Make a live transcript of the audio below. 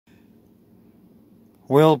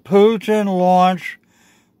Will Putin launch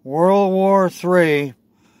World War III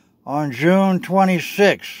on June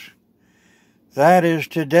 26th? That is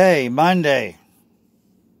today, Monday.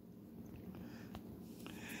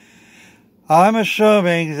 I'm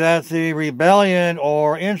assuming that the rebellion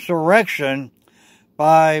or insurrection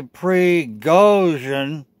by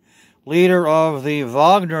Prigozhin, leader of the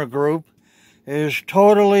Wagner Group, is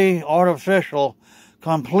totally artificial,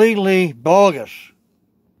 completely bogus.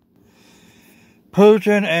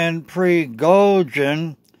 Putin and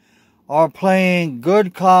Prigozhin are playing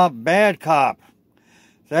good cop, bad cop.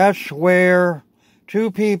 That's where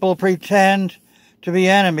two people pretend to be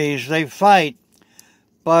enemies. They fight,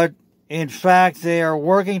 but in fact they are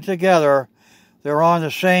working together. They're on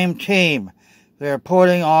the same team. They're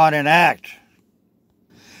putting on an act.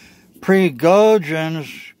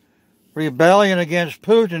 Prigozhin's rebellion against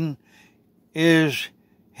Putin is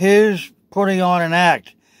his putting on an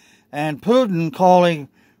act. And Putin calling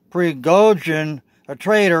Prigozhin a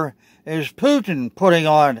traitor is Putin putting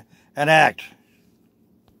on an act.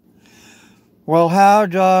 Well, how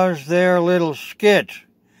does their little skit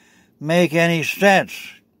make any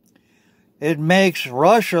sense? It makes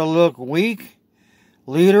Russia look weak,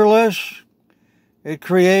 leaderless. It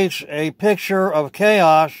creates a picture of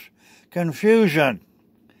chaos, confusion.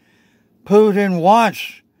 Putin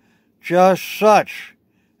wants just such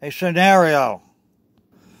a scenario,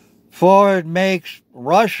 for it makes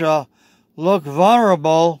Russia look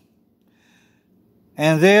vulnerable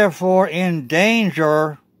and therefore in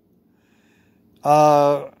danger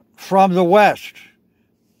from the West.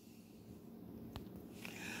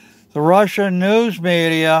 The Russian news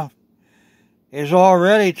media is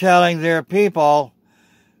already telling their people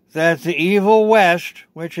that the evil West,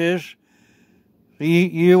 which is the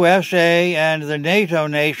USA and the NATO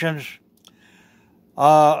nations,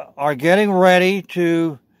 are getting ready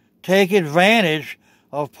to take advantage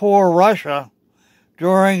of poor Russia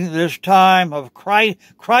during this time of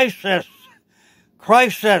crisis.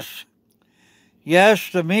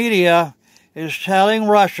 Yes, the media is telling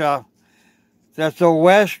Russia that the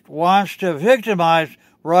West wants to victimize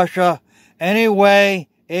Russia any way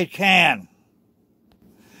it can.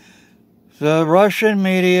 The Russian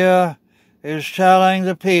media is telling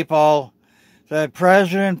the people that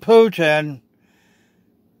President Putin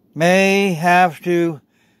may have to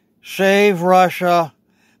save Russia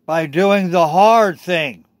by doing the hard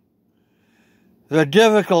thing, the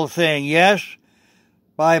difficult thing, yes,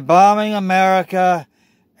 by bombing America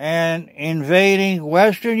and invading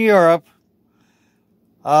Western Europe.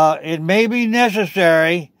 It may be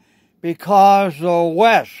necessary because the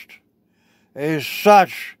West is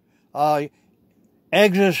such an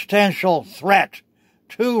existential threat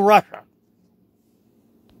to Russia.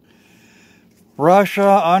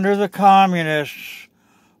 Russia, under the communists,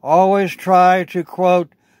 always tried to,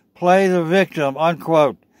 quote, play the victim,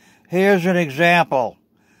 unquote. Here's an example.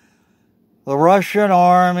 The Russian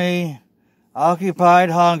army occupied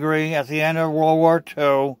Hungary at the end of World War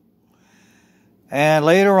II, and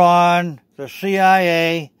later on, the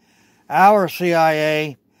CIA, our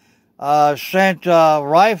CIA, sent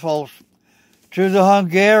rifles to the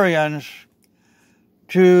Hungarians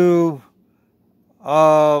to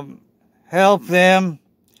help them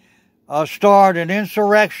start an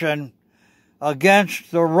insurrection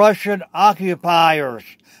against the Russian occupation.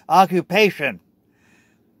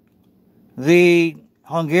 The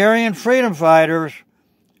Hungarian freedom fighters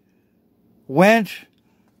went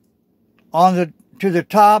to the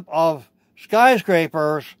top of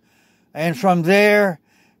skyscrapers, and from there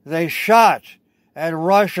they shot at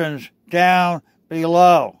Russians down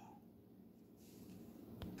below.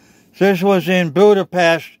 This was in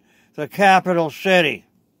Budapest, the capital city.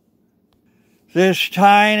 This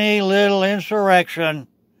tiny little insurrection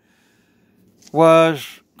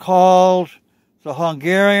was called the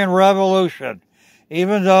Hungarian Revolution,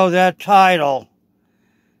 even though that title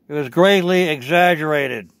was greatly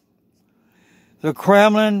exaggerated. The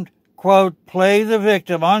Kremlin, quote, played the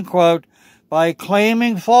victim, unquote, by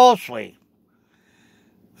claiming falsely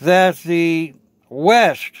that the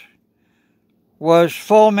West was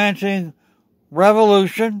fomenting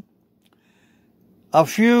revolution. A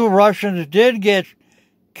few Russians did get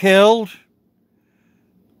killed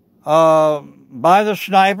by the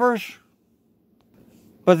snipers,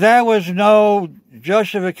 but that was no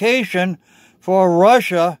justification for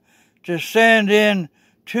Russia to send in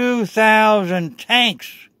 2,000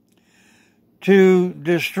 tanks to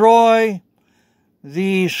destroy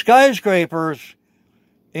the skyscrapers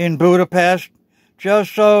in Budapest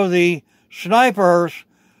just so the snipers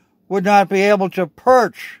would not be able to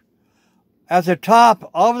perch at the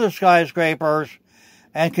top of the skyscrapers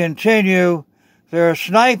and continue They're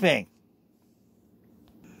sniping.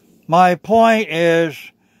 My point is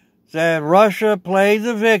that Russia played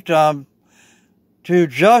the victim to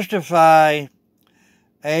justify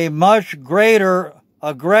a much greater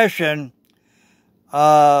aggression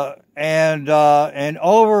and an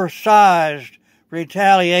oversized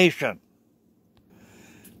retaliation.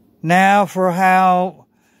 Now for how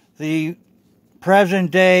the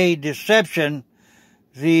present-day deception,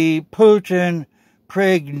 the Putin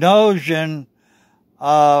Prigozhin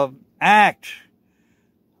act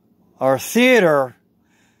or theater,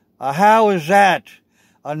 how is that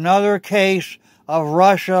another case of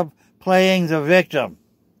Russia playing the victim?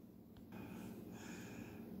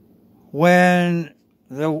 When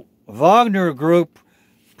the Wagner Group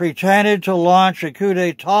pretended to launch a coup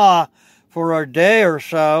d'etat for a day or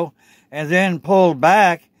so and then pulled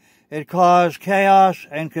back, it caused chaos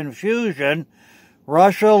and confusion.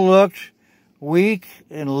 Russia looked weak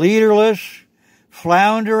and leaderless,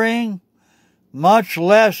 floundering, much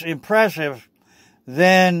less impressive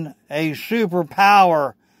than a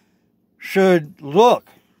superpower should look.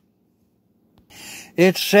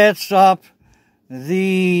 It sets up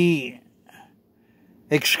the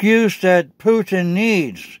excuse that Putin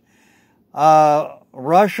needs.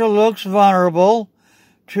 Russia looks vulnerable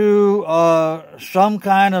to some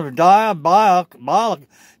kind of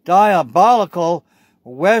diabolical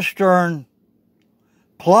Western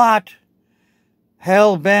plot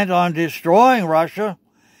hell-bent on destroying Russia.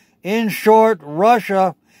 In short,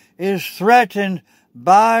 Russia is threatened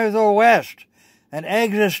by the West, an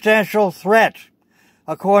existential threat,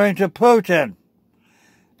 according to Putin.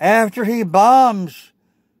 After he bombs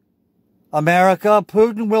America,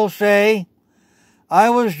 Putin will say,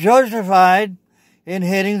 I was justified in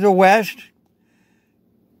hitting the West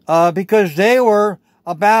because they were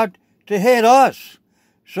about to hit us.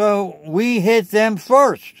 So we hit them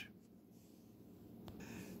first.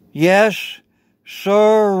 Yes,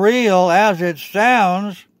 surreal as it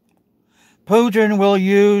sounds, Putin will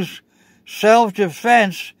use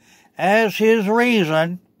self-defense as his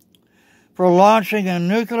reason for launching a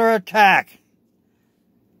nuclear attack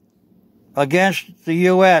against the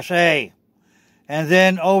USA and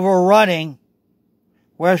then overrunning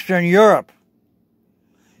Western Europe.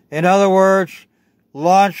 In other words,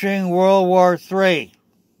 launching World War III.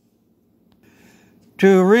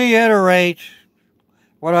 To reiterate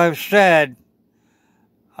what I've said,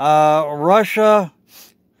 Russia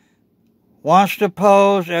wants to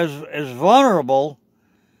pose as vulnerable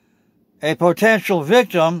a potential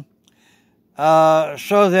victim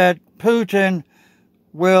so that Putin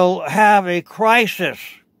will have a crisis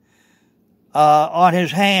on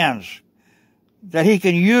his hands that he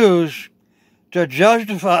can use to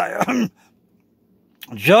justify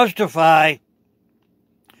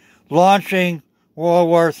launching World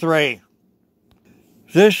War III.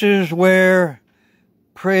 This is where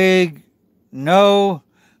Prigozhin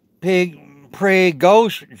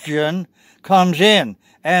comes in,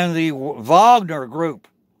 and the Wagner Group.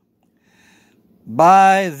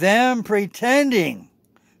 By them pretending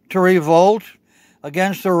to revolt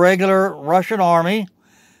against the regular Russian army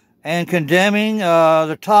and condemning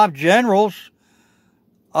the top generals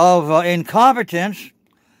of incompetence,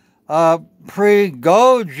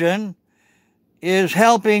 Prigozhin is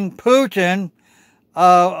helping Putin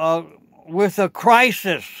with a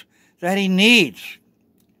crisis that he needs.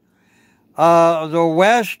 The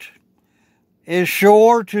West is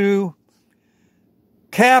sure to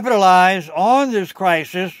capitalize on this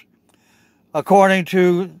crisis, according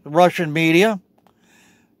to Russian media.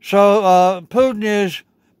 So Putin is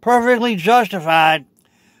perfectly justified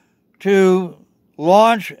to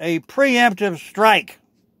launch a preemptive strike.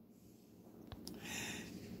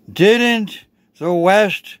 Didn't the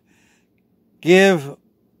West give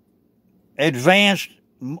advanced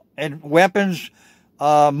weapons,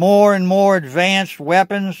 more and more advanced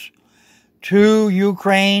weapons to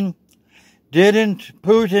Ukraine? Didn't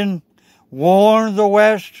Putin warn the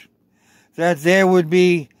West that there would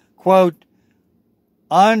be, quote,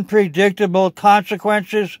 unpredictable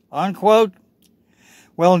consequences, unquote?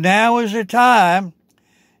 Well, now is the time,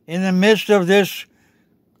 in the midst of this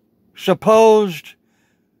supposed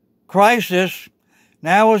crisis,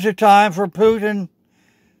 now is the time for Putin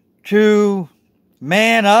to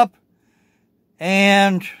man up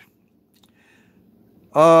and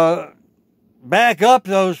back up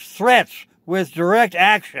those threats with direct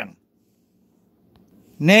action,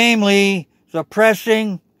 namely the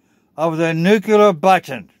pressing of the nuclear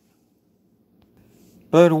button.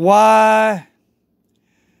 But why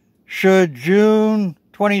should June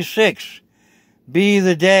 26 be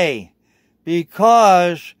the day?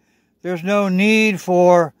 Because there's no need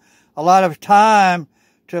for a lot of time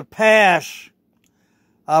to pass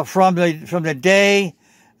from the day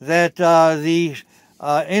that the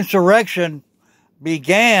insurrection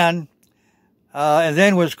began and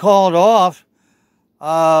then was called off.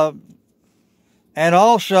 And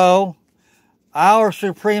also, our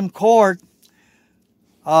Supreme Court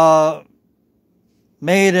made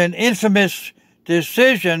an infamous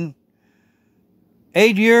decision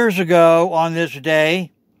 8 years ago on this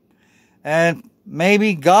day, and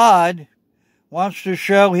maybe God wants to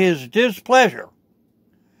show his displeasure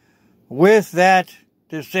with that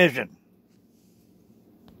decision.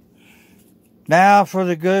 Now for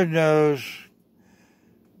the good news.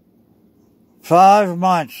 5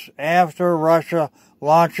 months after Russia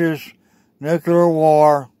launches nuclear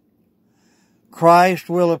war, Christ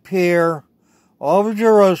will appear over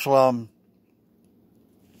Jerusalem,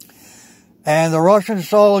 and the Russian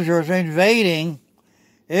soldiers invading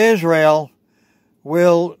Israel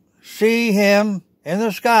will see him in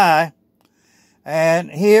the sky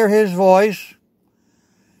and hear his voice,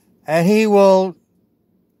 and he will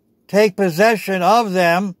take possession of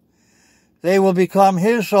them. They will become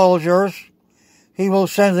his soldiers. He will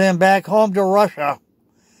send them back home to Russia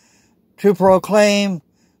to proclaim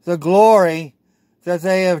the glory that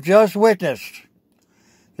they have just witnessed.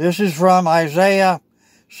 This is from Isaiah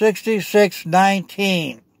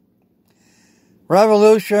 66:19.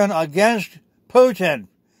 Revolution against Putin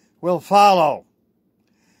will follow.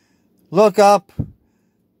 Look up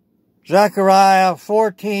Zechariah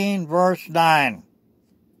 14, verse 9.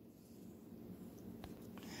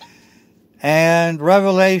 And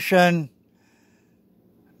Revelation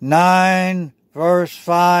 9, verse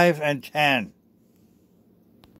 5 and 10.